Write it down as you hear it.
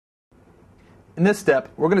In this step,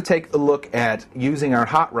 we're going to take a look at using our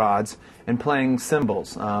hot rods and playing cymbals,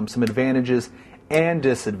 some advantages and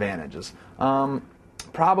disadvantages.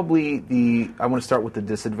 Probably I want to start with the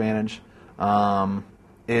disadvantage,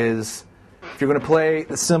 is if you're going to play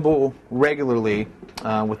the cymbal regularly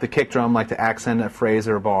with the kick drum, like to accent a phrase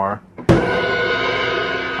or a bar,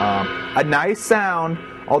 a nice sound,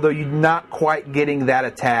 although you're not quite getting that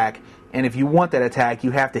attack, and if you want that attack, you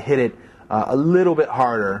have to hit it a little bit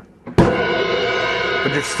harder,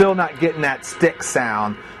 but you're still not getting that stick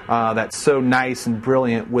sound that's so nice and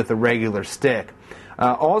brilliant with a regular stick.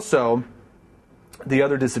 Also, the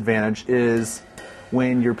other disadvantage is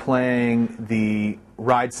when you're playing the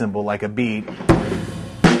ride cymbal like a beat.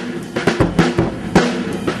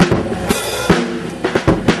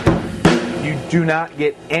 You do not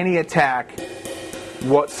get any attack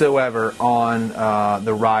whatsoever on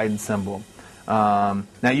the ride cymbal. Now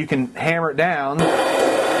you can hammer it down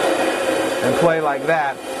and play like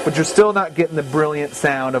that, but you're still not getting the brilliant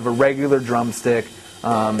sound of a regular drumstick.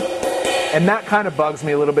 And that kind of bugs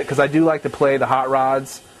me a little bit because I do like to play the hot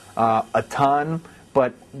rods a ton,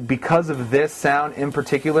 but because of this sound in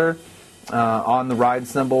particular on the ride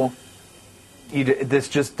cymbal, this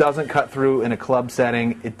just doesn't cut through in a club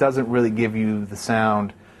setting. It doesn't really give you the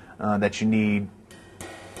sound that you need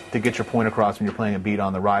to get your point across when you're playing a beat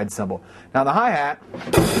on the ride cymbal. Now the hi-hat,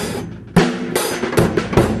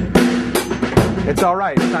 it's all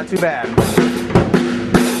right. It's not too bad.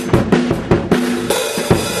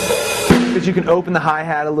 Because you can open the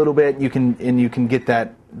hi-hat a little bit, you can get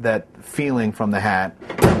that feeling from the hat.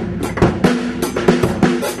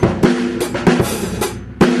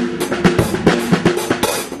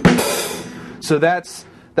 So that's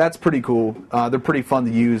pretty cool. They're pretty fun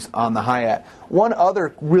to use on the hi-hat. One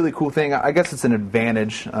other really cool thing, I guess it's an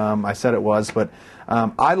advantage, I said it was, but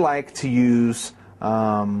I like to use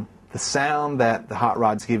the sound that the hot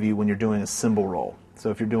rods give you when you're doing a cymbal roll. So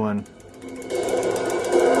if you're doing...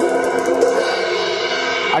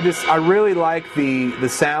 I really like the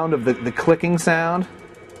sound of the clicking sound.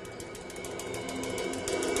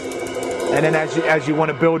 And then as you want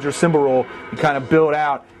to build your cymbal roll, you kind of build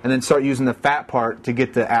out and then start using the fat part to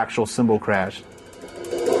get the actual cymbal crash.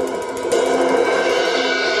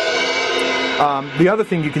 The other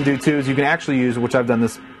thing you can do too is you can actually use, which I've done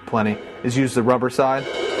this plenty, is use the rubber side.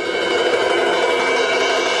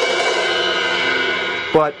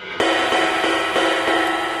 But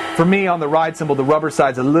for me on the ride cymbal, the rubber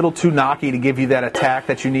side's a little too knocky to give you that attack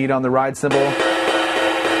that you need on the ride cymbal.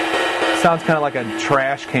 Sounds kind of like a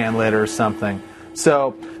trash can lid or something.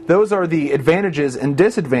 So those are the advantages and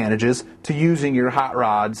disadvantages to using your hot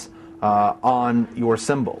rods on your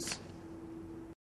cymbals.